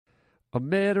I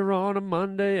met her on a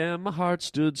Monday and my heart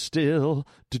stood still.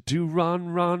 Do run,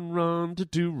 run, run,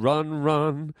 do run,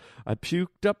 run. I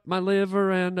puked up my liver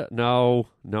and... No.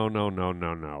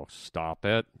 Stop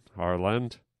it,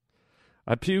 Harland.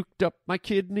 I puked up my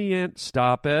kidney and...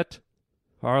 Stop it,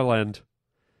 Harland.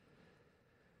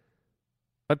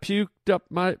 I puked up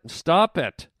my... Stop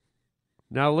it.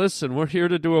 Now listen, we're here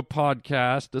to do a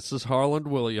podcast. This is Harland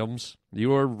Williams.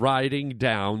 You are riding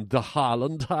down the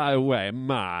Holland Highway,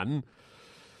 man.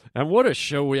 And what a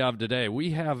show we have today.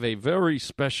 We have a very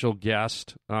special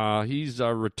guest. He's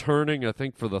returning, I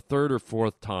think, for the third or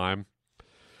fourth time.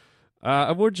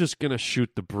 And we're just going to shoot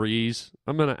the breeze.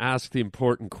 I'm going to ask the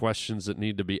important questions that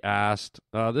need to be asked.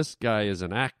 This guy is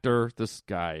an actor. This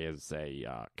guy is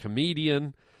a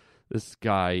comedian. This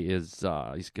guy is,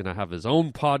 he's going to have his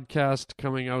own podcast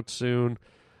coming out soon.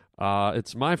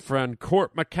 It's my friend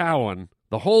Cort McCowan.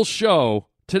 The whole show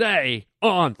today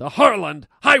on the Harland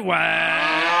Highway.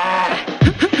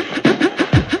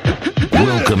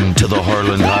 Welcome to the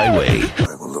Harland Highway.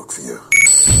 I will look for you.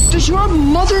 Does your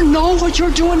mother know what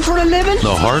you're doing for a living?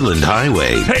 The Harland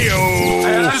Highway. Hey-o!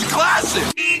 That's classic!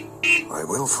 I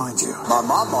will find you. My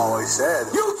mom always said,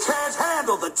 you can't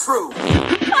handle the truth.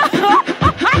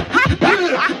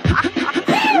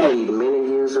 You need many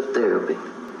years of therapy.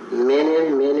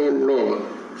 Many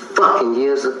fucking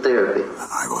years of therapy. And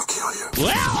I will kill you.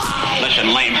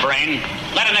 Listen, lame brain.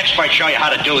 Let an expert show you how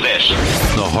to do this.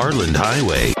 The Harland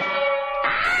Highway.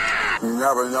 You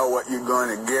never know what you're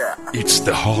going to get. It's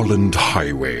the Harland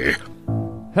Highway.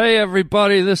 Hey,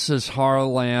 everybody. This is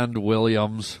Harland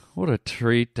Williams. What a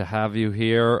treat to have you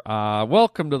here.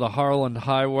 Welcome to the Harland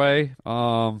Highway,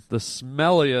 the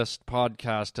smelliest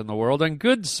podcast in the world. And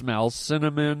good smells,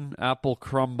 cinnamon, apple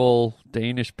crumble,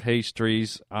 Danish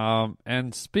pastries.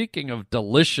 And speaking of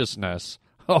deliciousness,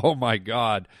 oh, my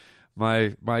God,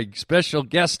 my special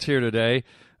guest here today,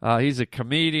 he's a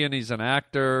comedian, he's an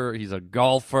actor, he's a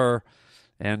golfer,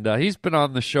 and he's been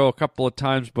on the show a couple of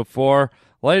times before.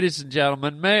 Ladies and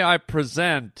gentlemen, may I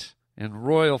present in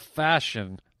royal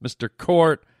fashion Mr.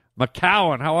 Cort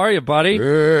McCowan. How are you, buddy?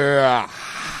 Yeah.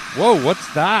 Whoa,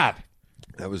 what's that?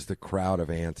 That was the crowd of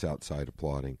ants outside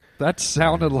applauding. That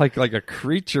sounded like a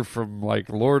creature from like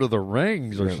Lord of the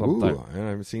Rings or something. Ooh, I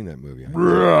haven't seen that movie.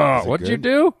 What'd you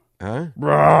do? Huh?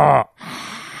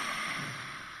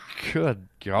 Good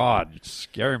God, you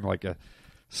scare him like a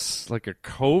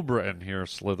cobra in here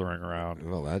slithering around.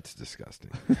 Well, that's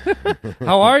disgusting.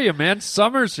 How are you, man?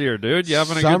 Summer's here, dude. You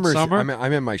having a good summer?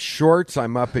 I'm in my shorts.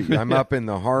 I'm up in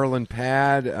the Harland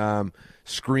pad.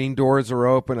 Screen doors are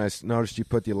open. I noticed you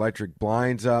put the electric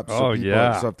blinds up. So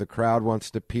So if the crowd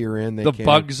wants to peer in, they can.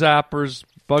 Bug zappers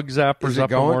up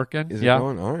going? and working. Is it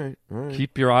going? All right.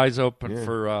 Keep your eyes open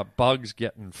for bugs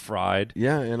getting fried.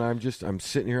 Yeah, and I'm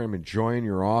sitting here. I'm enjoying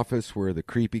your office where the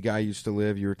creepy guy used to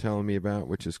live. You were telling me about,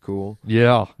 which is cool.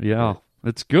 Yeah.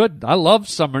 It's good. I love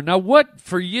summer. Now, what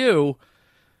for you?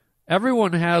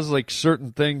 Everyone has like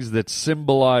certain things that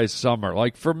symbolize summer.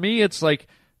 Like for me, it's like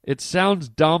it sounds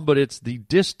dumb, but it's the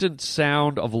distant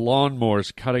sound of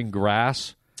lawnmowers cutting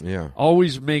grass. Yeah,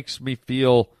 always makes me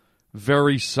feel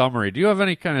very summery. Do you have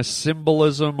any kind of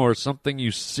symbolism or something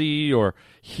you see or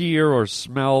hear or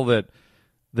smell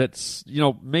that's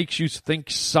makes you think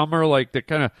summer, like that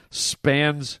kind of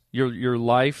spans your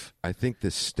life? I think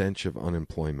the stench of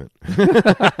unemployment.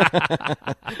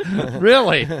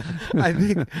 Really? I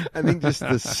think just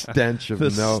the stench of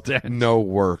no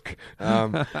work.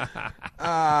 I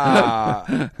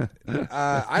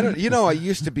don't. I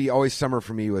used to be always summer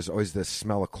for me was always the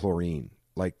smell of chlorine.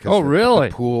 Like, really?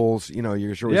 The pools, you're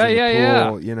always in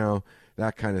the pool,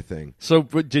 that kind of thing. So,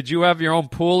 did you have your own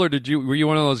pool, or were you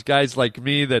one of those guys like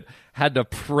me that had to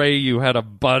pray you had a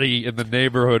buddy in the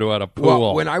neighborhood who had a pool?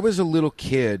 Well, when I was a little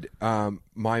kid,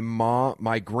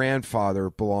 my grandfather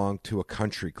belonged to a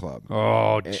country club.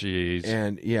 Oh, jeez.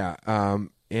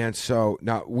 And so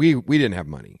now we didn't have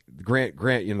money. The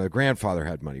grandfather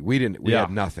had money. We didn't. We had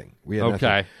nothing.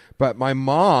 Nothing. But my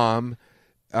mom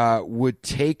would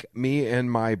take me and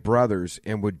my brothers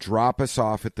and would drop us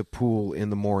off at the pool in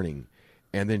the morning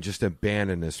and then just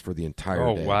abandon us for the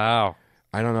entire day. Oh, wow.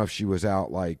 I don't know if she was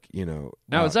out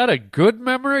Now, is that a good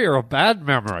memory or a bad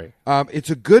memory? It's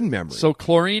a good memory. So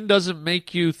chlorine doesn't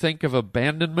make you think of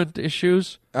abandonment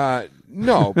issues?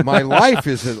 No, my life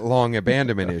is a long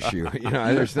abandonment issue.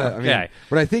 There's that. Okay.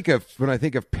 When I think of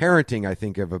parenting, I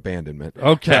think of abandonment.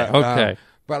 Okay.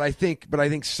 But I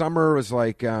think summer was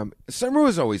like summer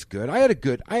was always good. I had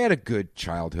a good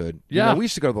childhood. Yeah, we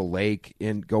used to go to the lake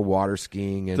and go water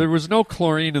skiing. And there was no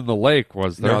chlorine in the lake,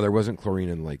 was there? No, there wasn't chlorine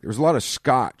in the lake. There was a lot of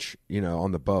scotch,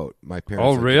 on the boat. My parents.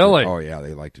 Oh, really? Oh, yeah,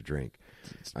 they like to drink.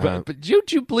 But do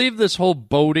you believe this whole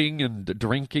boating and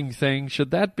drinking thing?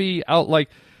 Should that be out like?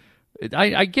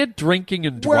 I get drinking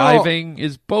and driving.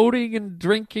 Is boating and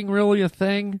drinking really a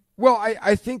thing? Well,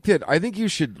 I think you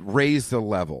should raise the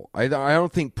level. I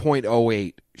don't think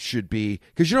 .08 should be,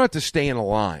 because you don't have to stay in a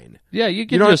line. Yeah, you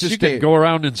can go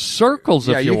around in circles if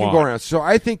you want. Yeah, you can go around. So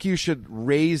I think you should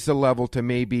raise the level to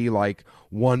maybe like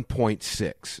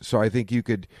 1.6. So I think you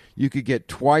could get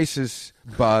twice as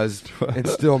buzzed and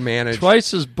still manage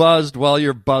twice as buzzed while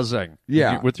you're buzzing.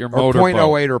 Yeah, with your motorboat.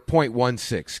 Or 0.08 or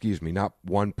 0.16. Excuse me, not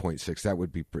 1.6. That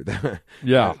would be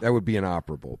yeah, that would be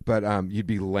inoperable. But you'd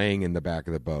be laying in the back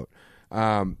of the boat.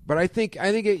 But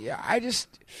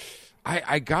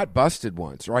I got busted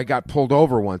once, or I got pulled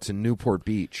over once in Newport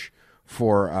Beach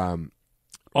for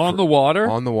on the water.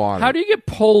 On the water. How do you get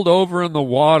pulled over in the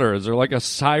water? Is there like a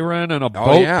siren and a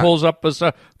boat pulls up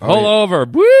pull over?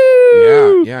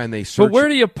 Woo! Yeah, and they search. But where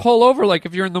do you pull over? Like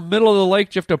if you're in the middle of the lake,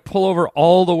 do you have to pull over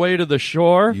all the way to the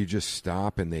shore? You just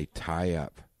stop and they tie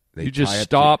up. You just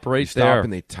stop right there. Stop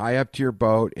and they tie up to your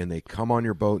boat and they come on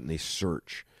your boat and they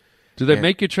search. Do they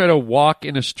make you try to walk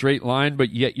in a straight line,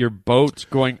 but yet your boat's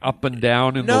going up and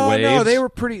down in the waves? No,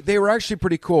 they were actually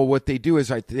pretty cool. What they do is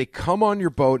they come on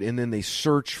your boat and then they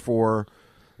search for,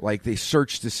 like they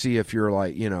search to see if you're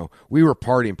like, we were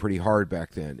partying pretty hard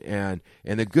back then, and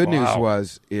the good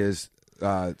news is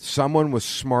someone was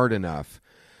smart enough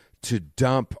to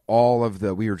dump all of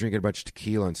we were drinking a bunch of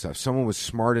tequila and stuff. Someone was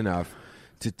smart enough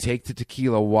to take the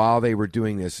tequila while they were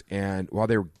doing this, and while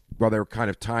they were kind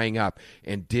of tying up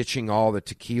and ditching all the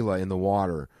tequila in the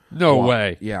water. No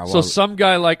way. Yeah. So some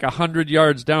guy like 100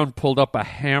 yards down pulled up a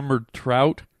hammered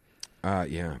trout?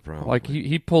 Yeah, probably. Like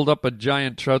he pulled up a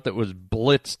giant trout that was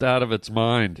blitzed out of its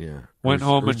mind. Yeah. Went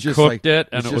home and cooked it,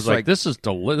 and it was like, this is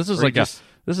delicious.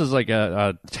 This is like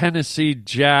a Tennessee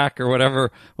Jack or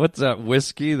whatever. What's that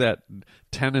whiskey? That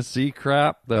Tennessee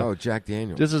crap? Jack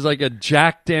Daniels. This is like a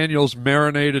Jack Daniels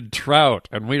marinated trout,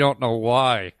 and we don't know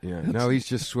why. Yeah, no, he's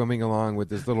just swimming along with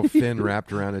this little fin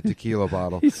wrapped around a tequila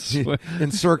bottle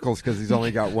in circles because he's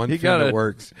only got one fin that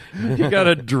works. You got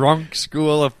a drunk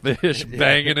school of fish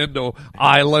banging into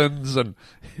islands and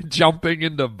jumping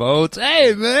into boats.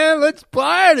 Hey, man, let's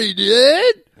party,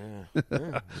 dude.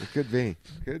 Yeah, it could be.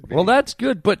 Well, that's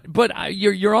good, but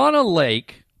you're on a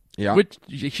lake. Yeah. With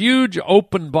a huge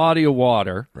open body of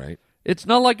water. Right. It's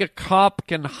not like a cop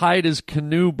can hide his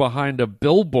canoe behind a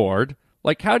billboard.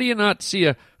 Like, how do you not see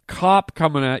a cop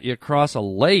coming at you across a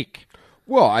lake?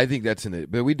 Well, I think that's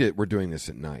but we're doing this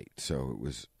at night, so it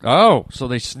was. Oh, so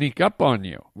they sneak up on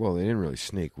you. Well, they didn't really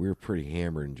sneak. We were pretty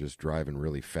hammered and just driving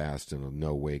really fast in a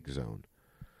no-wake zone.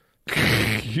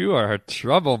 You are a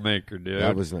troublemaker, dude.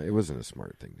 It wasn't a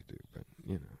smart thing to do, but,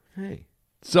 hey.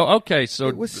 So okay, so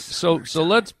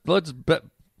let's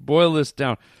boil this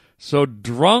down. So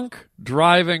drunk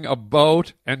driving a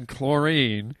boat and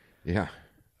chlorine. Yeah.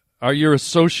 Are your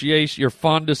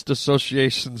fondest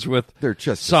associations with? They're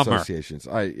just summer. Associations.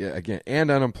 And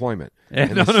unemployment.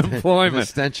 And unemployment.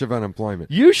 The stench of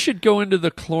unemployment. You should go into the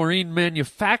chlorine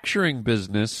manufacturing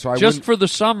business just for the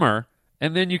summer,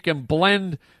 and then you can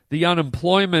blend the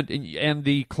unemployment and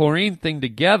the chlorine thing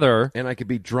together. And I could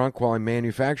be drunk while I'm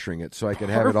manufacturing it, so I could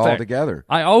have it all together.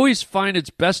 I always find it's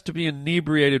best to be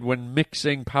inebriated when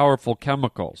mixing powerful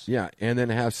chemicals. Yeah, and then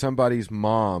have somebody's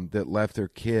mom that left their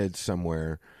kids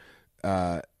somewhere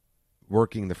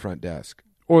working the front desk.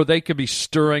 Or they could be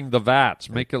stirring the vats,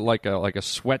 make it like a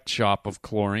sweatshop of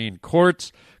chlorine.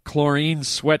 Cort's Chlorine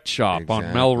Sweatshop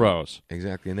on Melrose.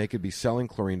 Exactly, and they could be selling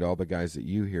chlorine to all the guys that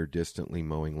you hear distantly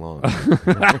mowing lawns.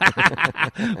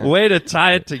 Way to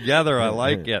tie it together. I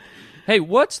like it. Hey,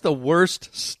 what's the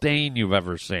worst stain you've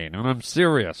ever seen? And I'm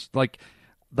serious. Like,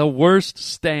 the worst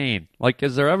stain. Like,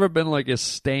 has there ever been like a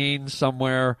stain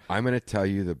somewhere? I'm going to tell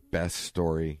you the best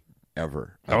story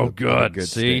ever. Good.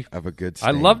 See? Of a good stain.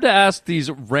 I love to ask these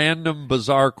random,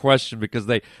 bizarre questions because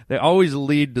they always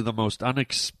lead to the most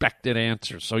unexpected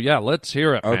answers. So, yeah, let's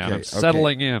hear it, man. I'm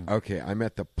settling in. Okay, I'm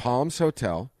at the Palms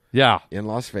Hotel in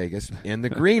Las Vegas in the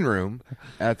green room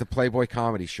at the Playboy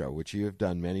Comedy Show, which you had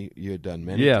done many Yeah,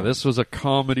 times. This was a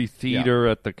comedy theater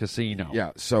at the casino.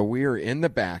 Yeah, so we are in the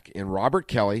back, and Robert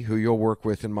Kelly, who you'll work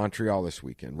with in Montreal this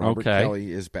weekend. Robert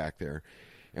Kelly is back there.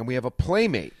 And we have a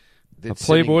playmate. A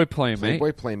Playboy playmate.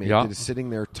 That is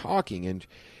sitting there talking,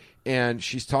 and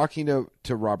she's talking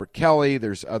to Robert Kelly.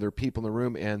 There's other people in the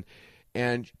room,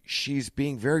 and she's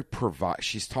being very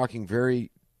she's talking very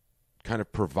kind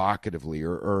of provocatively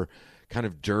or kind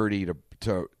of dirty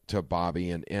to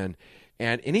Bobby, and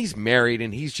he's married,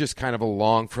 and he's just kind of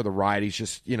along for the ride. He's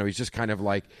just kind of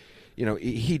like,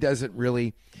 he doesn't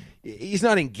really. he's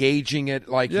not engaging it.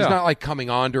 Like, he's not like coming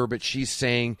on to her, but she's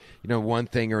saying, one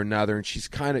thing or another. And she's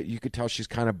you could tell she's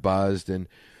kind of buzzed and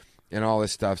all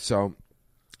this stuff. So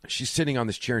she's sitting on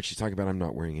this chair and she's talking about, I'm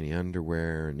not wearing any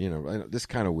underwear and, this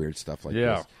kind of weird stuff like this.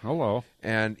 Yeah. Hello.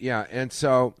 And and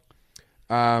so,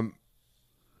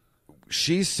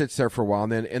 she sits there for a while,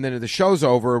 and then the show's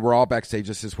over. We're all backstage.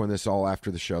 This is when this all after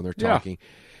the show. And they're talking,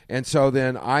 and so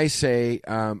then I say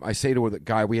to the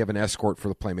guy, we have an escort for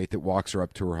the Playmate that walks her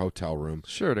up to her hotel room.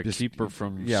 Sure, to keep her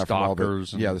from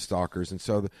stalkers. From the stalkers. And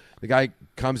so the guy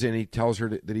comes in, he tells her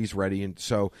that he's ready, and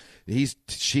so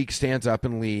she stands up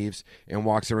and leaves and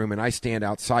walks the room, and I stand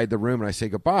outside the room and I say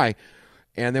goodbye,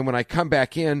 and then when I come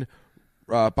back in,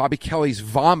 Bobby Kelly's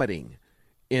vomiting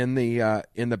in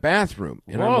the bathroom,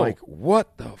 and I'm like,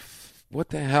 what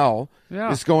the hell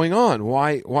is going on?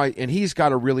 Why? And he's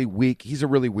a really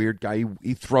weird guy.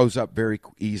 He throws up very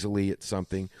easily at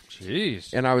something.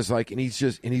 Jeez. And I was like, and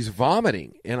he's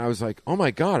vomiting, and I was like, oh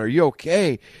my God, are you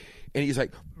okay? And he's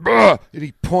like, bruh,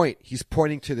 and he's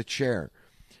pointing to the chair,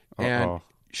 and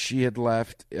she had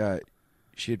left.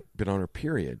 She had been on her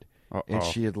period, and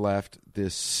she had left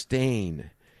this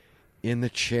stain in the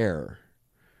chair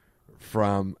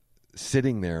from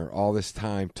sitting there all this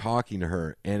time talking to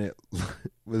her, and it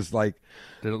was like...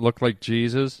 Did it look like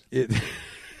Jesus? It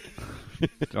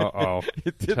Tell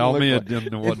me it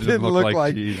didn't look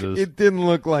like Jesus. It didn't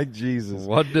look like Jesus.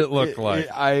 What did it look like?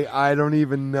 I don't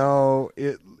even know.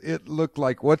 It looked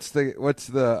like... What's the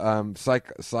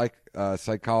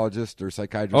psychologist or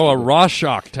psychiatrist? Oh, a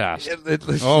Rorschach test.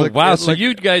 So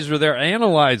you guys were there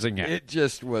analyzing it. It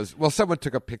just was... Well, someone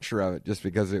took a picture of it just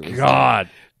because it was... God.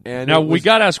 And now, we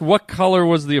got to ask, what color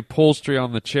was the upholstery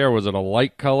on the chair? Was it a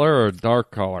light color or a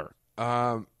dark color?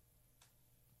 I'm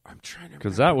trying to...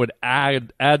 Because that would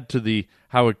add to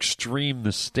how extreme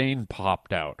the stain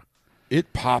popped out.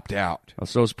 It popped out.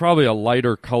 So it's probably a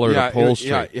lighter colored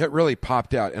upholstery. It really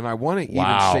popped out. And I want to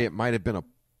even say it might have been a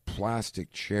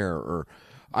plastic chair, or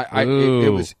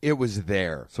it was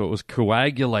there. So it was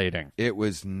coagulating. It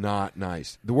was not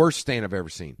nice. The worst stain I've ever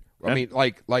seen. I mean,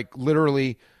 like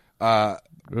literally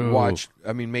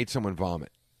made someone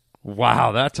vomit.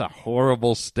 Wow, that's a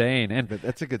horrible stain, but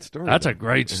that's a good story. That's a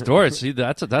great story. See,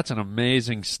 that's an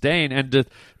amazing stain, and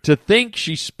to think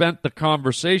she spent the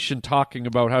conversation talking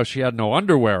about how she had no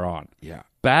underwear on. Yeah,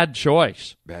 bad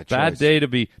choice. Bad day to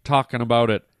be talking about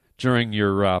it during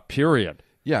your period.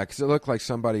 Yeah, because it looked like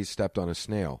somebody stepped on a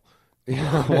snail.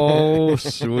 Oh,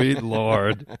 sweet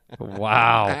Lord.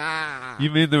 Wow.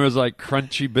 You mean there was like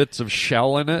crunchy bits of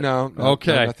shell in it? No,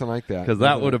 okay. Nothing like that. Because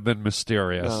that would have been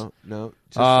mysterious. No.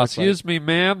 Excuse me,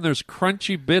 ma'am, there's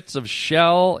crunchy bits of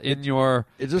shell in your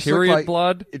period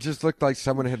blood? It just looked like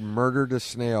someone had murdered a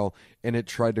snail and it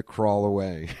tried to crawl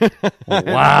away.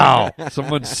 Wow.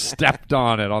 Someone stepped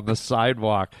on it on the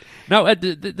sidewalk. Now,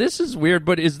 this is weird,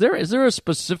 but is there a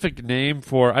specific name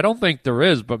for, I don't think there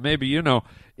is, but maybe you know,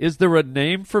 is there a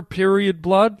name for period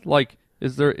blood? Like,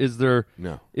 is there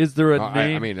No. Is there a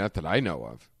name? I mean, not that I know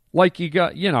of. Like you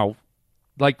got,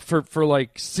 like for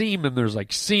like semen, there's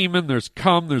like semen, there's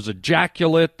cum, there's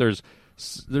ejaculate, there's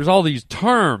all these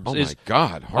terms. Oh my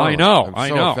God, Harlan. I know. I'm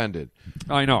so offended.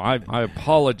 I know. I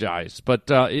apologize, but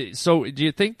so do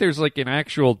you think there's like an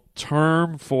actual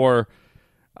term for?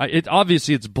 It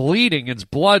obviously it's bleeding, it's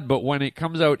blood, but when it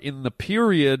comes out in the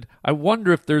period, I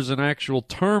wonder if there's an actual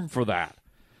term for that.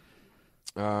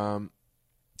 I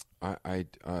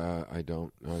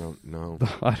don't know.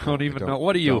 I don't even know.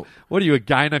 What are you, a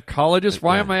gynecologist?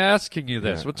 Why am I asking you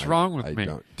this? What's wrong with me?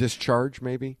 Discharge,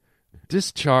 maybe?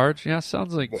 Discharge? Yeah,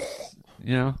 sounds like,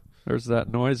 there's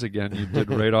that noise again you did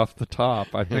right off the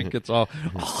top. I think it's all...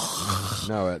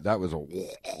 No, that was a...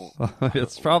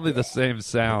 It's probably the same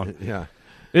sound. Yeah.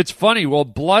 It's funny. Well,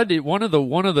 blood, one of the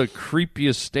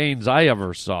creepiest stains I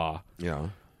ever saw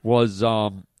was...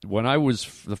 when I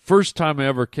was, the first time I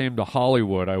ever came to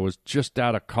Hollywood, I was just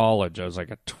out of college. I was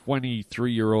like a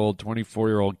 23-year-old,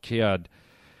 24-year-old kid.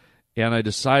 And I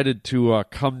decided to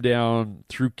come down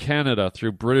through Canada,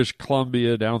 through British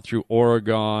Columbia, down through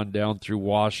Oregon, down through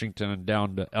Washington, and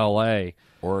down to L.A.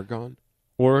 Oregon?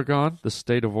 Oregon? The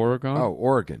state of Oregon? Oh,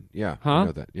 Oregon. Yeah. Huh? I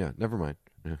know that. Yeah, never mind.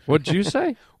 Yeah. What'd you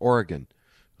say? Oregon.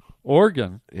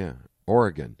 Oregon? Yeah.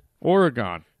 Oregon.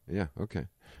 Yeah, okay.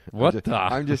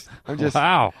 I'm just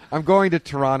wow. I'm going to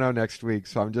Toronto next week,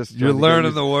 so I'm just You're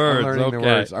learning the words. I'm learning the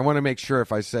words. I want to make sure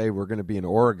if I say we're going to be in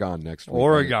Oregon next week.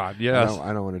 Oregon, yes.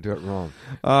 I don't want to do it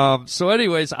wrong. So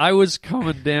anyways, I was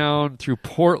coming down through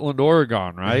Portland,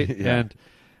 Oregon, right? Yeah.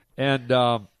 And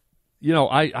I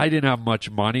didn't have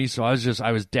much money, so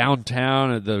I was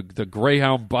downtown, and the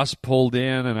Greyhound bus pulled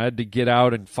in, and I had to get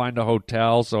out and find a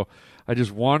hotel, so I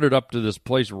just wandered up to this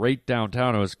place right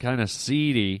downtown. It was kind of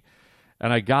seedy,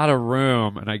 and I got a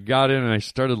room, and I got in, and I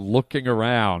started looking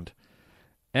around,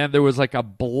 and there was like a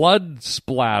blood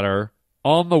splatter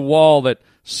on the wall that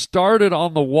started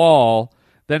on the wall,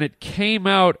 then it came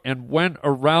out and went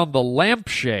around the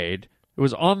lampshade. It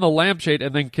was on the lampshade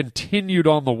and then continued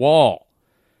on the wall.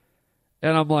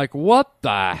 And I'm like, what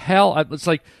the hell? It's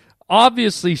like,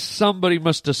 obviously somebody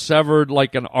must have severed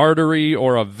like an artery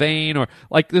or a vein, or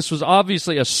like this was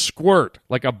obviously a squirt,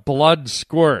 like a blood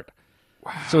squirt.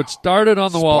 Wow. So it started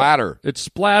on the wall. It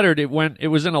splattered. It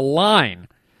was in a line,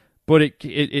 but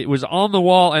it was on the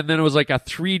wall, and then it was like a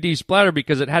 3D splatter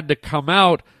because it had to come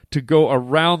out to go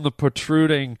around the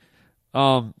protruding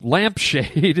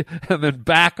lampshade and then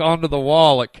back onto the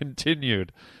wall. It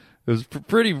continued. It was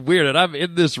pretty weird, and I'm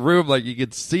in this room, like you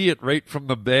could see it right from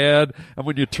the bed, and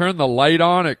when you turn the light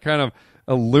on, it kind of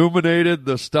illuminated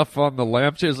the stuff on the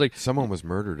lampshade. It's like someone was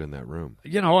murdered in that room.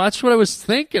 That's what I was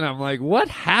thinking. I'm like, what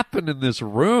happened in this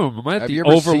room? Am I at the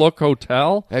Overlook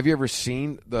Hotel? Have you ever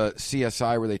seen the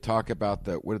CSI where they talk about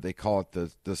what do they call it?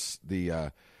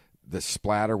 The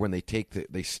splatter when they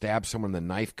stab someone, the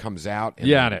knife comes out.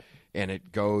 And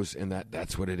it goes, and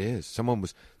that's what it is.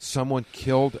 Someone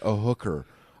killed a hooker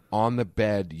on the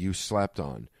bed you slept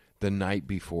on the night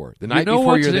before. The night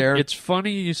before you're there. It's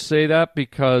funny you say that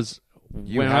because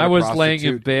when I was laying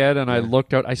in bed and I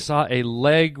looked out, I saw a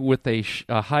leg with a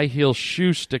high heel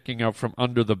shoe sticking out from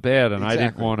under the bed, and I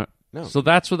didn't want to. No. So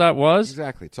that's what that was?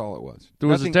 Exactly. It's all it was. There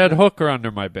was a dead hooker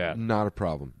under my bed. Not a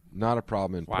problem. Not a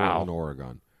problem in Portland,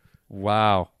 Oregon.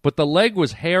 Wow. But the leg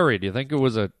was hairy. Do you think it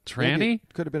was a tranny?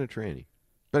 It could have been a tranny.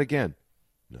 But again,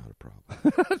 not a problem.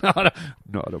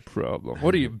 not a problem.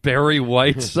 What are you, Barry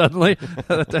White suddenly?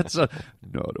 That's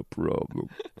not a problem.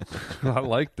 I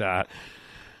like that.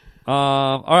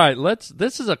 All right,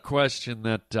 this is a question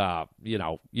that,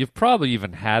 you've probably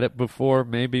even had it before,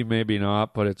 maybe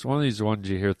not, but it's one of these ones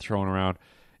you hear thrown around.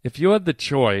 If you had the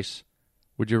choice,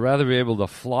 would you rather be able to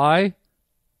fly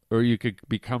or you could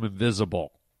become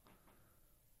invisible?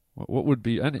 What would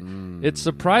be? And it's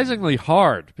surprisingly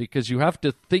hard because you have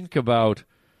to think about.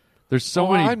 There's so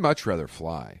many. I'd much rather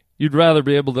fly. You'd rather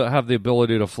be able to have the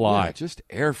ability to fly. Yeah, just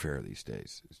airfare these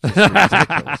days. It's just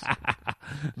ridiculous.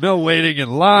 No waiting in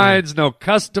lines, no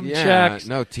custom checks,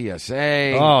 no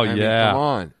TSA. I mean, come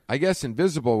on. I guess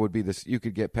invisible would be this. You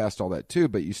could get past all that too,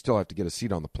 but you still have to get a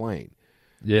seat on the plane.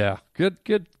 Yeah, good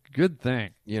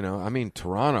thing.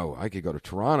 Toronto. I could go to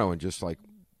Toronto and just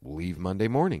leave Monday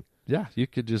morning. Yeah, you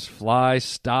could just fly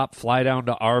down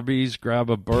to Arby's,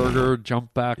 grab a burger,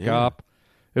 jump back up.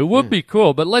 It would be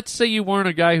cool, but let's say you weren't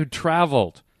a guy who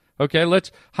traveled. Okay,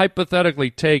 let's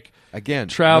hypothetically take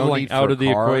traveling out of the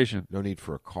equation. No need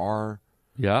for a car.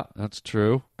 Yeah, that's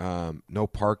true. No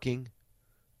parking.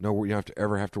 No, you don't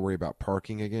have to worry about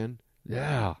parking again.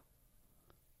 Yeah.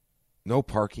 No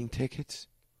parking tickets.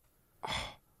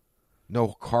 Oh,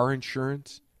 no car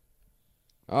insurance.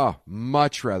 Oh,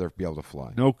 much rather be able to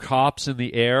fly. No cops in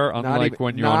the air, unlike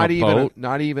when you're on a boat.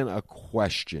 Not even a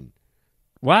question.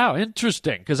 Wow,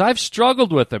 interesting. Because I've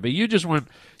struggled with it, but you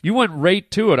went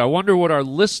right to it. I wonder what our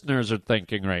listeners are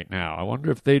thinking right now. I wonder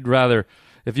if they'd rather,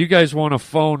 if you guys want to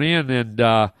phone in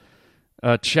and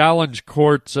challenge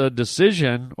Cort's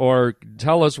decision or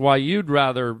tell us why you'd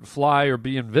rather fly or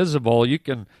be invisible, you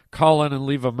can call in and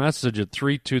leave a message at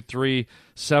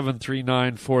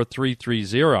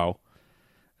 323-739-4330.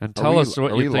 And tell us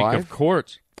what you think of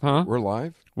Cort. Huh? We're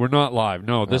live? We're not live.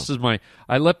 No, this is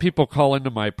I let people call into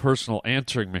my personal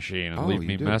answering machine and leave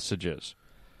me messages.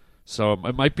 So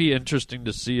it might be interesting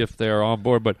to see if they're on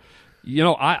board. But,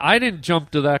 I didn't jump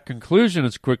to that conclusion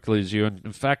as quickly as you. And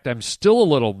in fact, I'm still a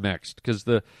little mixed because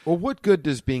Well, what good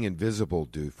does being invisible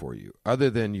do for you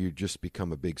other than you just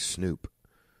become a big snoop?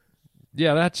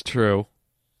 Yeah, that's true.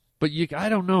 But I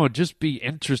don't know. It'd just be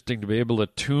interesting to be able to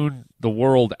tune the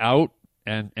world out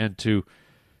and to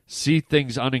see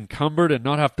things unencumbered and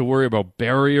not have to worry about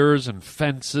barriers and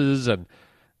fences and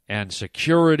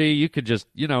security. You could just,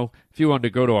 if you wanted to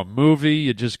go to a movie,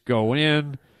 you just go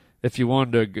in. If you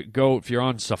wanted to go, if you're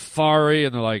on safari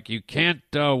and they're like, you can't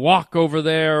walk over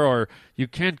there or you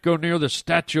can't go near the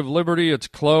Statue of Liberty, it's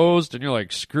closed. And you're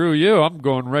like, screw you, I'm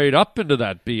going right up into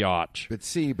that biatch.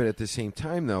 But at the same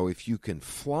time, though, if you can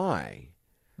fly...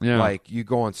 Yeah. Like you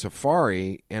go on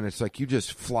safari, and it's like you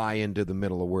just fly into the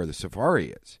middle of where the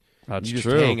safari is. That's you just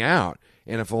true. hang out,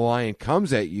 and if a lion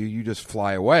comes at you, you just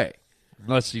fly away.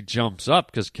 Unless he jumps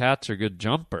up, because cats are good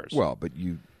jumpers. Well, but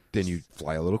then you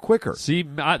fly a little quicker. See,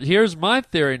 here's my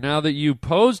theory. Now that you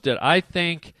posed it, I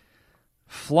think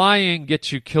flying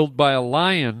gets you killed by a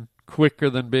lion quicker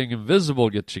than being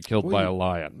invisible gets you killed by a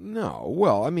lion. No,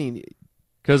 well, I mean,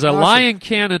 Because a lion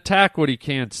can't attack what he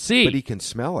can't see. But he can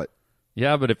smell it.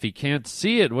 Yeah, but if he can't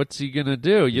see it, what's he going to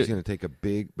do? He's going to take a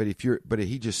big... But if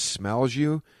he just smells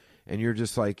you, and you're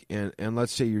just like... And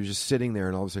let's say you're just sitting there,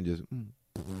 and all of a sudden just...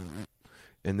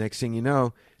 And next thing you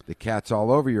know, the cat's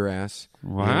all over your ass.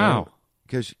 Wow.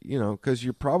 Because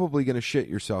you're probably going to shit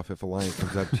yourself if a lion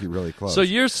comes up to you really close. So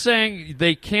you're saying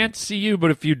they can't see you,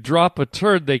 but if you drop a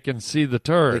turd, they can see the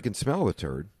turd. They can smell the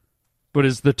turd. But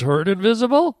is the turd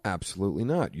invisible? Absolutely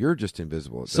not. You're just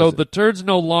invisible. So the turd's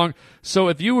no longer... So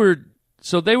if you were...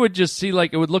 So they would just see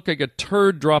it would look like a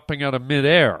turd dropping out of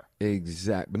midair.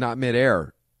 Exactly. But not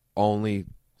midair. Only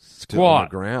squat. On the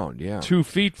ground, yeah. 2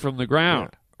 feet from the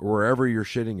ground. Yeah. Wherever you're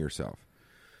shitting yourself.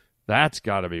 That's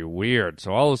got to be weird.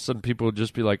 So all of a sudden people would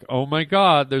just be like, oh my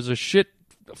God, there's a shit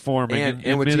forming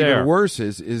in what's midair. Even worse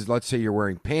is let's say you're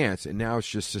wearing pants and now it's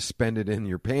just suspended in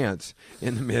your pants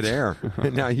in the midair.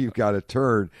 And now you've got a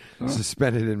turd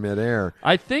suspended in midair.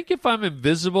 I think if I'm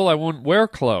invisible, I wouldn't wear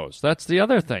clothes. That's the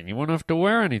other thing. You wouldn't have to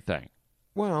wear anything.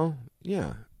 Well,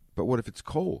 yeah. But what if it's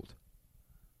cold?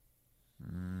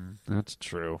 That's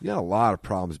true. You got a lot of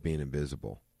problems being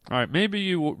invisible. All right, maybe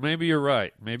you're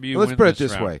right. Maybe you. Let's put it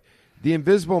this round. way: The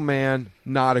Invisible Man,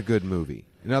 not a good movie.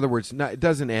 In other words, it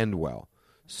doesn't end well.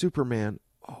 Superman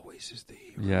always is the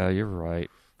hero. Yeah, you're right.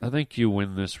 I think you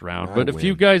win this round. I But if win.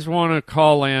 you guys want to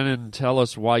call in and tell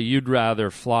us why you'd rather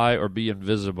fly or be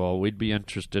invisible, we'd be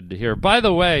interested to hear. By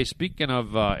the way, speaking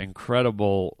of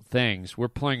incredible things, we're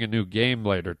playing a new game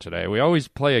later today. We always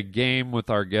play a game with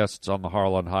our guests on the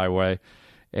Harlan Highway,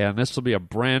 and this will be a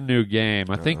brand new game.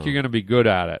 I think you're going to be good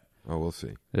at it. Oh, we'll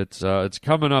see. It's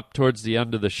coming up towards the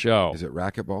end of the show. Is it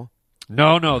racquetball?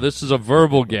 No, this is a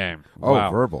verbal game. Oh,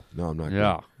 Wow. verbal. No, I'm not.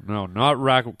 Yeah, no, not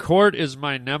racquetball. Cort is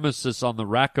my nemesis on the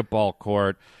racquetball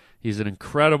court. He's an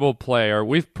incredible player.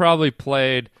 We've probably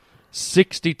played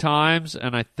 60 times,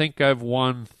 and I think I've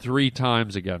won 3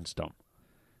 times against him.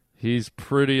 He's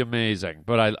pretty amazing,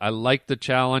 but I like the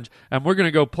challenge, and we're going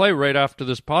to go play right after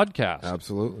this podcast.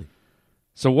 Absolutely.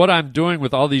 So what I'm doing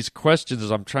with all these questions is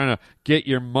I'm trying to get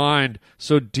your mind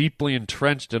so deeply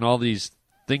entrenched in all these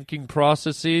thinking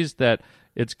processes that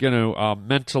it's going to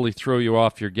mentally throw you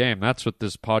off your game. That's what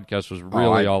this podcast was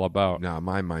really all about. No,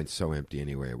 my mind's so empty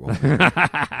anyway. It won't.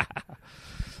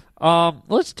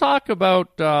 Let's talk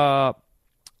about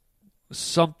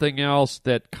something else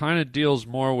that kind of deals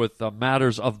more with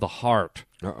matters of the heart.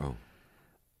 Uh-oh.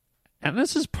 And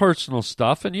this is personal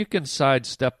stuff, and you can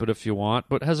sidestep it if you want,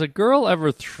 but has a girl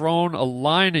ever thrown a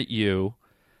line at you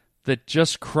that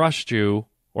just crushed you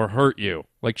or hurt you?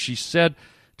 Like she said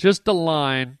just a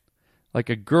line, like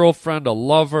a girlfriend, a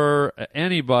lover,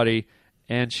 anybody,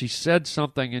 and she said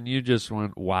something and you just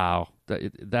went, wow,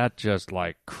 that just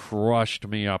like crushed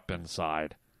me up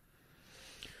inside.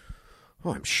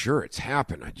 Oh, I'm sure it's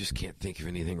happened. I just can't think of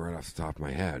anything right off the top of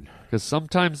my head. Because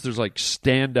sometimes there's like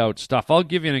standout stuff. I'll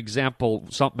give you an example.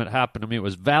 Something that happened to me. It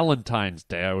was Valentine's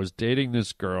Day. I was dating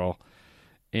this girl,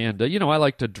 and I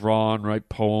like to draw and write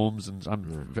poems, and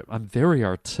I'm very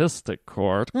artistic,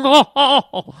 Cort.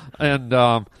 And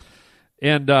for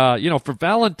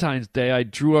Valentine's Day, I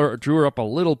drew her up a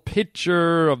little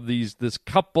picture of this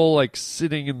couple like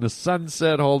sitting in the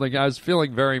sunset holding. I was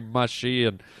feeling very mushy,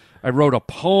 and I wrote a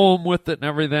poem with it and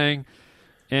everything,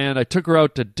 and I took her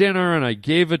out to dinner, and I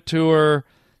gave it to her,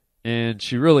 and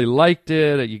she really liked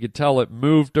it. You could tell it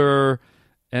moved her,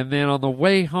 and then on the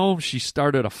way home, she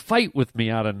started a fight with me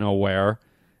out of nowhere,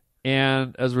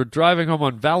 and as we're driving home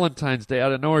on Valentine's Day,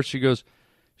 out of nowhere, she goes,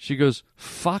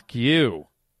 fuck you.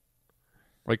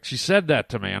 Like, she said that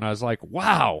to me, and I was like,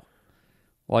 wow.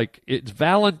 Like, it's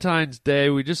Valentine's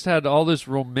Day. We just had all this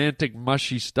romantic,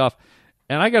 mushy stuff.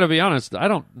 And I got to be honest, I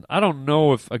don't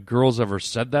know if a girl's ever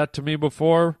said that to me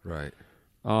before. Right.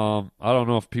 I don't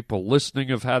know if people listening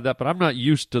have had that, but I'm not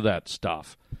used to that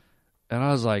stuff. And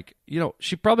I was like,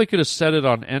 she probably could have said it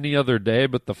on any other day,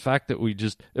 but the fact that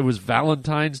it was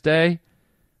Valentine's Day,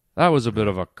 that was a bit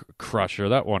of a crusher.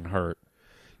 That one hurt.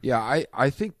 Yeah, I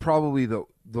think probably the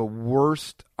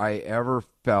worst I ever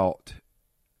felt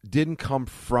didn't come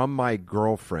from my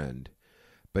girlfriend,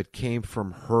 but came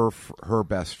from her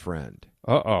best friend.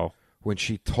 Uh-oh. When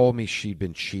she told me she'd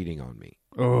been cheating on me.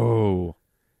 Oh.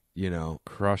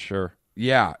 Crusher.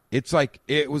 Yeah,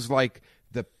 it was like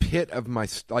the pit of my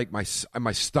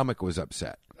stomach was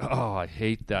upset. Oh, I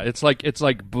hate that. It's like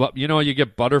you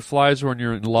get butterflies when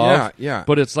you're in love. Yeah.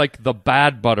 But it's like the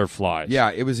bad butterflies. Yeah,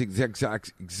 it was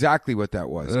exactly what that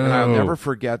was. And I'll never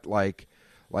forget. Like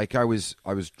I was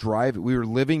driving. We were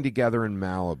living together in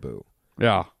Malibu.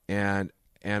 Yeah. And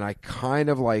I kind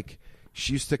of like,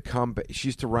 she used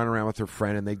to run around with her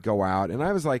friend, and they'd go out. And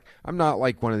I was like, I'm not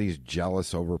like one of these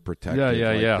jealous, overprotective.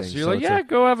 Yeah. Things. So you're like,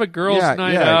 go have a girls'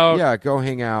 night out. Yeah, go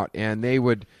hang out. And they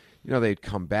would, they'd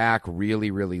come back really,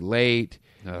 really late.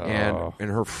 And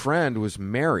her friend was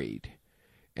married,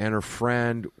 and her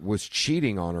friend was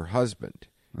cheating on her husband.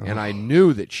 And I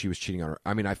knew that she was cheating on her.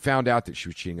 I mean, I found out that she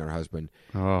was cheating on her husband.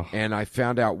 And I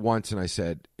found out once, and I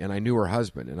said, and I knew her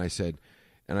husband, and I said,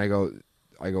 and I go,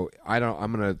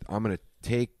 I'm gonna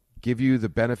give you the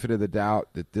benefit of the doubt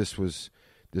that this was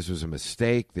a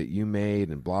mistake that you made,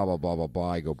 and blah blah blah blah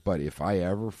blah. I go, but if I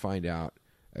ever find out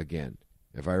again,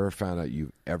 if I ever found out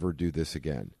you ever do this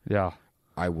again,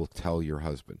 I will tell your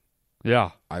husband.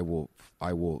 Yeah, I will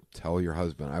tell your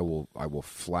husband. I will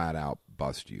flat out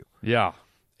bust you. Yeah.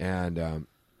 And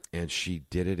she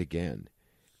did it again,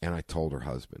 and I told her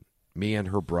husband. Me and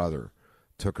her brother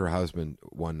took her husband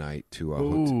one night to a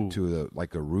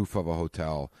roof of a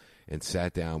hotel and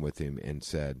sat down with him and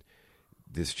said,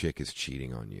 "This chick is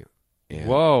cheating on you." And,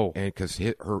 whoa! And because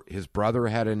his brother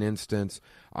had an instance,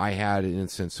 I had an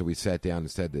instance, so we sat down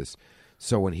and said this.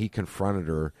 So when he confronted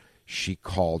her, she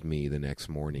called me the next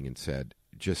morning and said,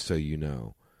 "Just so you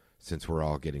know, since we're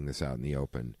all getting this out in the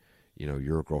open,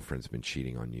 your girlfriend's been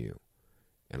cheating on you."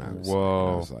 And I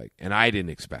was like, and I didn't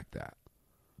expect that.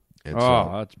 And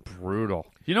that's brutal.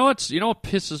 You know what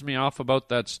pisses me off about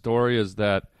that story is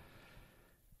that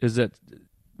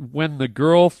when the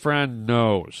girlfriend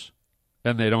knows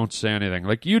and they don't say anything,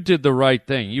 like you did the right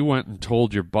thing. You went and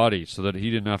told your buddy so that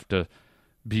he didn't have to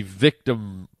be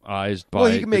victimized by.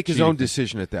 Well, he can make his own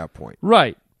decision at that point,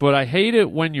 right? But I hate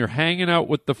it when you're hanging out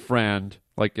with the friend.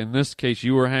 Like in this case,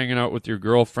 you were hanging out with your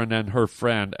girlfriend and her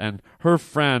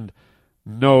friend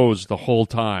knows the whole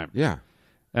time. Yeah.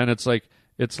 And it's like,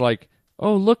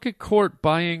 oh, look at Cort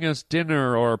buying us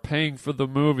dinner or paying for the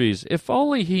movies. If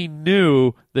only he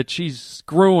knew that she's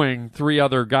screwing 3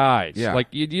 other guys. Yeah. Like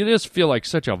you just feel like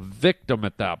such a victim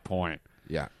at that point.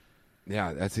 Yeah.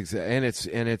 Yeah, that's exactly, and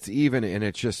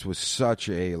it just was such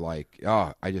a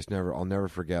I'll never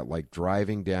forget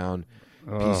driving down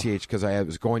PCH because I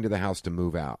was going to the house to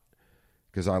move out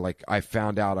because I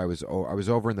found out I was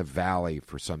over in the valley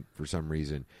for some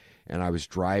reason, and I was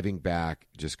driving back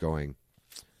just going,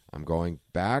 I'm going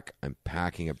back, I'm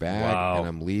packing a bag, and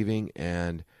I'm leaving,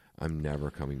 and I'm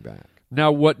never coming back.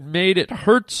 Now, what made it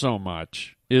hurt so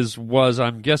much was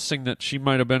I'm guessing that she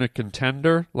might have been a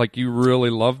contender. Like you really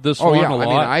loved this one a lot. I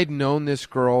mean, I'd known this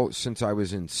girl since I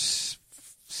was in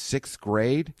 6th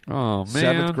grade,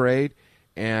 7th grade,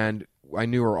 and I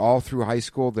knew her all through high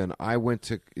school. Then I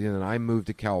moved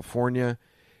to California,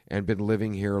 and been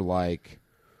living here.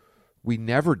 We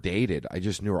never dated. I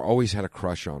just knew her. Always had a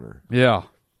crush on her. Yeah.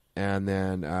 And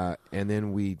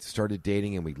then we started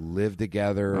dating, and we lived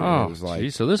together. Oh, and it was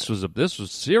geez, so this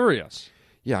was serious.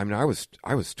 Yeah, I mean, I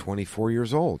was 24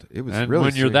 years old. It was and really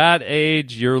when serious. you're that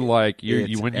age, you're like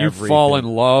when you fall in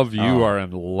love, you are in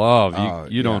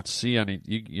love. You don't see any.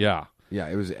 Yeah,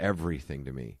 it was everything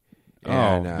to me.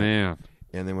 And, man!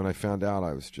 And then when I found out,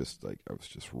 I was just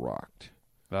rocked.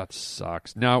 That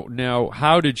sucks. Now,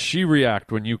 how did she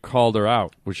react when you called her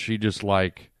out? Was she just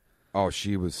like? Oh,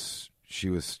 she was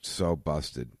so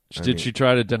busted. Did she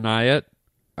try to deny it?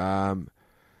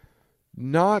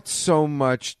 Not so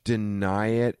much deny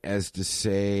it as to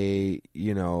say,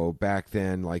 back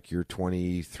then, you're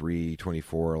 23,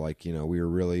 24, we were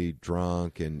really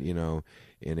drunk and,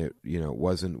 and it,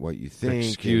 wasn't what you think.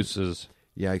 Excuses.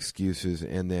 Excuses.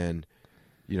 And then,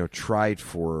 tried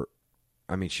for,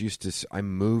 I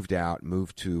moved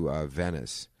to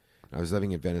Venice. I was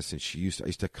living in Venice, and I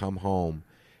used to come home,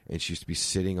 and she used to be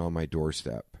sitting on my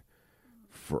doorstep.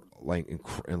 For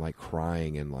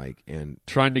crying and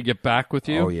trying to get back with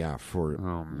you. Oh yeah, for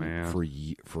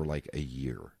a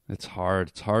year. It's hard.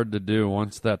 It's hard to do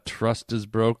once that trust is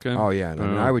broken. Oh yeah,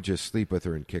 and I would just sleep with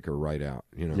her and kick her right out.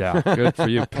 Yeah, good for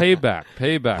you. Payback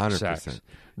 100%. Sex.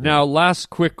 Now, last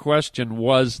quick question: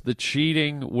 was the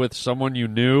cheating with someone you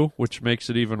knew, which makes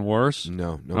it even worse?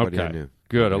 No, nobody I knew.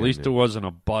 Good. At least it wasn't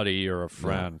a buddy or a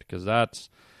friend, because that's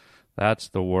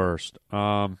the worst.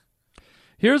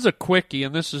 Here's a quickie,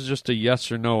 and this is just a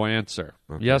yes or no answer.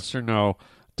 Okay. Yes or no.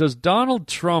 Does Donald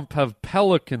Trump have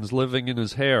pelicans living in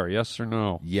his hair? Yes or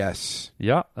no? Yes.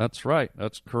 Yeah, that's right.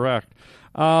 That's correct.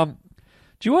 Do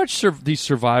you watch these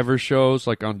Survivor shows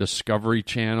on Discovery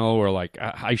Channel or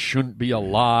I Shouldn't Be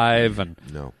Alive and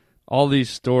all these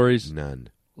stories? None.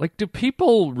 Do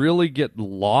people really get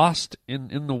lost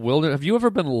in the wilderness? Have you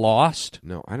ever been lost?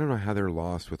 No, I don't know how they're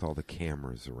lost with all the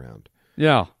cameras around.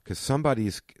 Yeah, because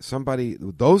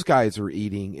those guys are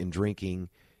eating and drinking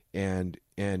and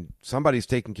and somebody's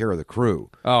taking care of the crew.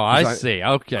 Oh, I see.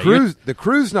 Okay. The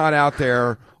crew's not out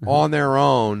there on their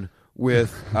own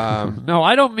with... No,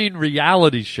 I don't mean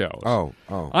reality shows. Oh.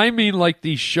 I mean like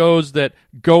these shows that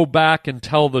go back and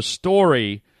tell the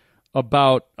story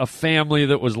about a family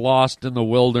that was lost in the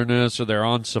wilderness, or they're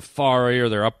on safari, or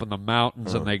they're up in the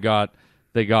mountains and they got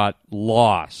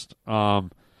lost.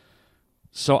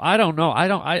 So I don't know. I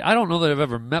don't know that I've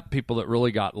ever met people that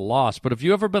really got lost. But have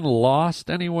you ever been lost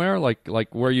anywhere, like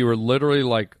where you were literally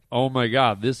like, oh my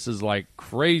God, this is like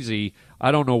crazy.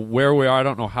 I don't know where we are. I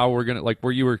don't know how we're gonna, like,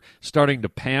 where you were starting to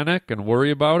panic and worry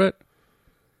about it.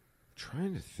 I'm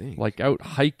trying to think, like out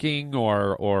hiking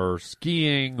or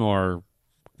skiing or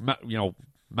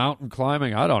mountain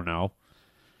climbing. I don't know.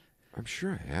 I'm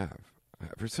sure I have.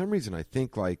 For some reason, I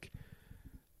think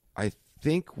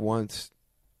once.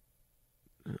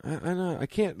 I know I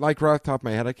can't, like, right off the top of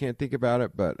my head, I can't think about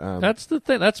it, but that's the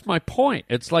thing. That's my point.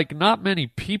 It's like not many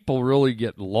people really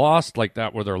get lost like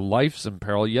that where their life's in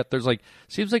peril. Yet there's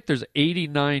seems like there's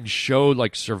 89 shows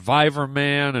like Survivor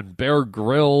Man and Bear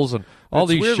Grylls and all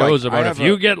these weird. Shows like, about if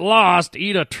you get lost,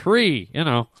 eat a tree.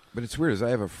 But it's weird. Is I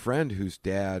have a friend whose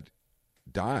dad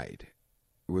died.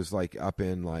 It was like up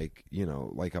in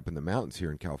up in the mountains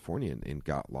here in California and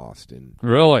got lost and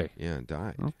really and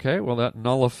died. Okay, well that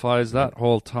nullifies that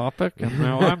whole topic, and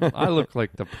now I look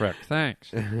like the prick.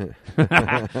 Thanks.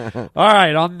 All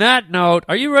right. On that note,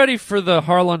 are you ready for the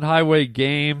Harland Highway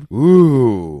game?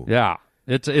 Ooh, yeah.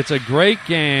 It's a great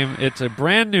game. It's a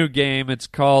brand new game. It's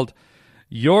called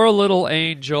You're a Little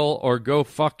Angel or Go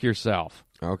Fuck Yourself.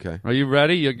 Okay. Are you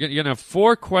ready? You're gonna have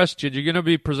 4 questions. You're gonna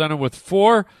be presented with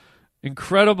 4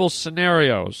 incredible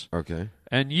scenarios. Okay.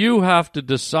 And you have to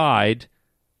decide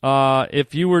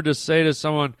if you were to say to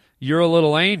someone, you're a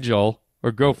little angel,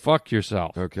 or go fuck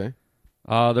yourself. Okay.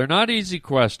 They're not easy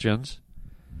questions.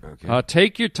 Okay.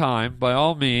 Take your time, by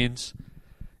all means.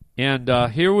 And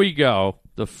here we go.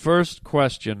 The first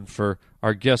question for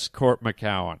our guest, Cort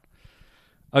McCowan.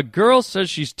 A girl says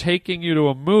she's taking you to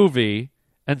a movie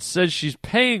and says she's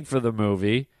paying for the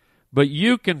movie, but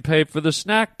you can pay for the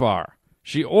snack bar.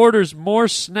 She orders more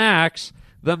snacks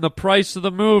than the price of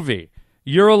the movie.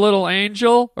 You're a little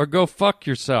angel or go fuck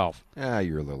yourself?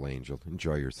 You're a little angel.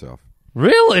 Enjoy yourself.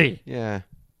 Really? Yeah.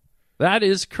 That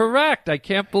is correct. I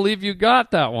can't believe you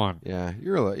got that one. Yeah,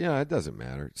 it doesn't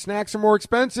matter. Snacks are more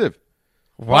expensive.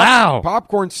 Wow.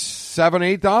 Popcorn's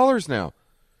 $7-8 now.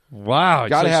 Wow.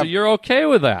 So you're okay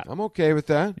with that? I'm okay with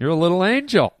that. You're a little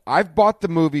angel. I've bought the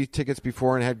movie tickets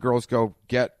before and had girls go,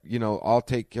 I'll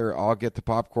take care, I'll get the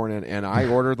popcorn and I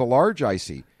order the large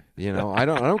icy. I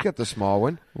don't get the small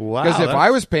one. Wow. Because if I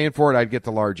was paying for it, I'd get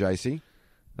the large icy.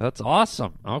 That's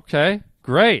awesome. Okay.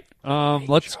 Great.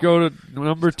 Let's go to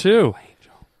number 2.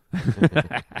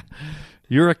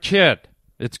 You're a kid.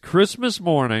 It's Christmas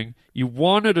morning. You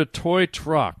wanted a toy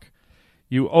truck.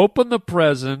 You open the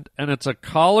present, and it's a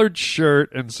collared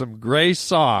shirt and some gray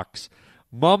socks.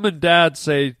 Mom and Dad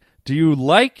say, do you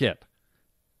like it?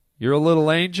 You're a little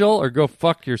angel or go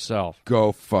fuck yourself?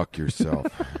 Go fuck yourself.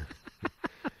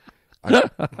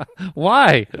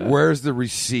 Why? Where's the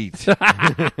receipt?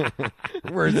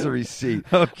 Where's the receipt?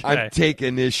 Okay. I'm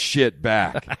taking this shit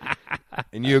back.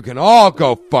 And you can all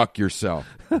go fuck yourself.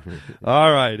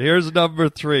 All right, here's number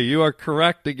 3. You are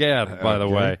correct again, by the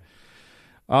way.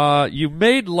 You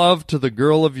made love to the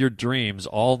girl of your dreams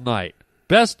all night.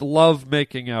 Best love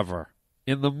making ever.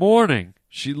 In the morning,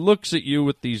 she looks at you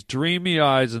with these dreamy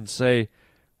eyes and say,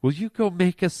 will you go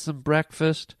make us some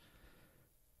breakfast?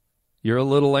 You're a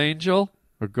little angel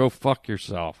or go fuck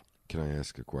yourself? Can I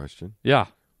ask a question? Yeah.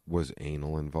 Was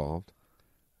anal involved?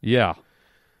 Yeah.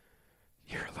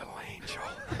 You're a little angel.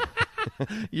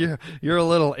 You're a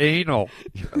little anal.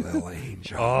 You're a little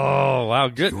angel. Oh, wow.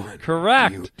 Good.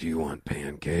 Correct. Do you want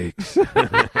pancakes?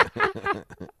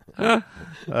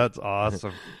 That's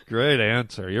awesome. Great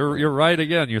answer. You're right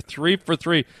again. You're 3 for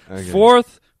 3. Okay.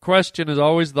 4th question is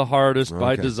always the hardest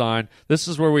by design. This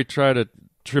is where we try to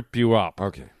trip you up.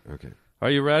 Okay. Are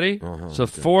you ready? So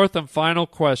 4th and final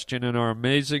question in our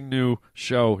amazing new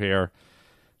show here.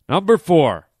 Number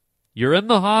 4. You're in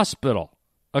the hospital.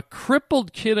 A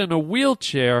crippled kid in a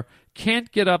wheelchair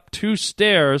can't get up 2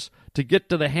 stairs to get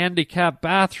to the handicapped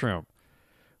bathroom.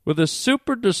 With a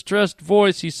super distressed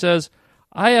voice, he says,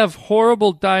 I have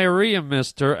horrible diarrhea,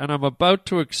 mister, and I'm about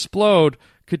to explode.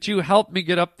 Could you help me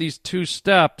get up these 2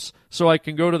 steps so I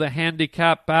can go to the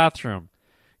handicapped bathroom?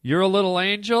 You're a little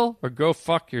angel or go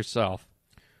fuck yourself?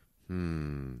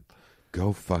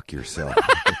 Go fuck yourself.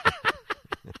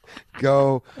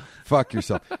 Go fuck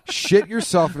yourself. Shit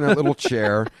yourself in that little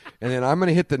chair, and then I'm going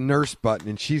to hit the nurse button,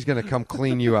 and she's going to come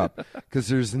clean you up. Because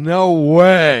there's no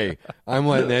way I'm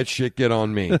letting that shit get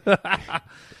on me.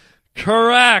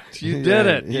 Correct. You did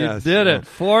it. Yes. You did it.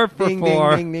 4 for Ding,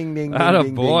 4. ding, ding, ding, ding, Atta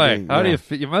ding, boy. ding, ding. How do Yeah. you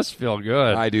feel? You must feel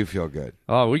good. I do feel good.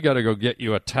 Oh, we got to go get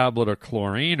you a tablet of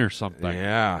chlorine or something.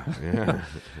 Yeah.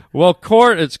 Well,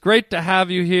 Cort, it's great to have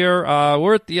you here.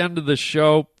 We're at the end of the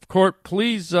show. Cort,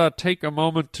 please take a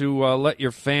moment to let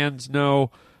your fans know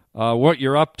what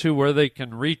you're up to, where they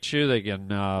can reach you. They can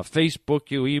Facebook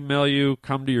you, email you,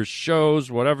 come to your shows,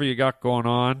 whatever you got going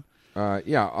on.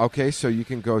 Okay, so you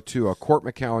can go to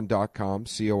CortMcCowan.com,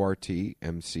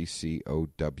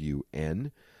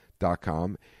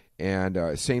 CortMcCowan.com,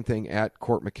 and same thing at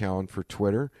Cort McCowan for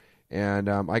Twitter. And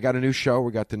I got a new show.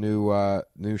 We got the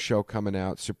new show coming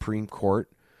out, Supreme Court.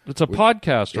 It's a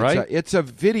podcast, right? It's a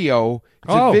video.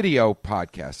 It's a video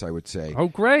podcast, I would say. Oh,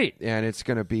 great. And it's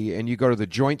going to be, and you go to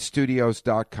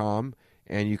thejointstudios.com,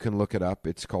 and you can look it up.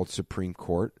 It's called Supreme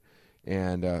Court.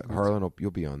 And Harlan, you'll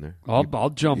be on there.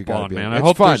 I'll jump on, man.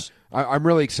 It's fun. I'm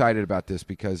really excited about this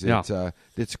because it's a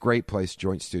great place.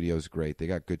 Joint Studio is great. They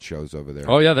got good shows over there.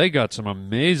 Oh yeah, they got some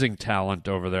amazing talent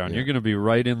over there, and you're going to be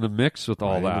right in the mix with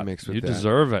all that. You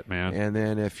deserve it, man. And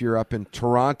then if you're up in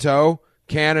Toronto,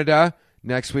 Canada,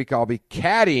 next week I'll be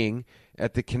caddying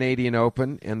at the Canadian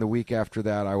Open, and the week after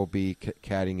that I will be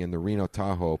caddying in the Reno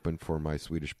Tahoe Open for my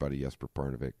Swedish buddy Jesper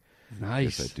Parnevik.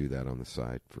 Nice. I do that on the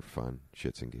side for fun,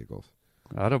 shits and giggles.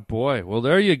 Atta boy. Well,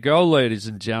 there you go, ladies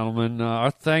and gentlemen.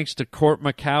 Our thanks to Cort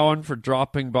McCowan for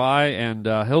dropping by, and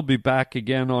he'll be back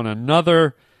again on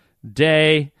another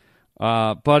day.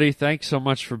 Buddy, thanks so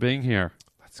much for being here.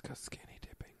 Let's go skinny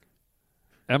dipping.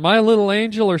 Am I a little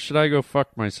angel, or should I go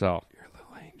fuck myself? You're a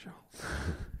little angel.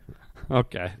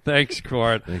 Okay. Thanks,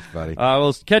 Cort. Thanks, buddy.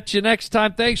 We'll catch you next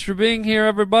time. Thanks for being here,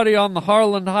 everybody, on the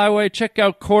Harland Highway. Check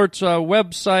out Cort's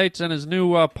websites and his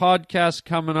new podcast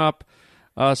coming up,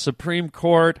 Supreme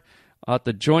Court, at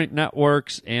the Joint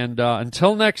Networks. And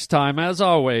until next time, as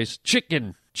always,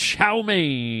 chicken chow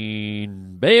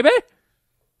mein, baby.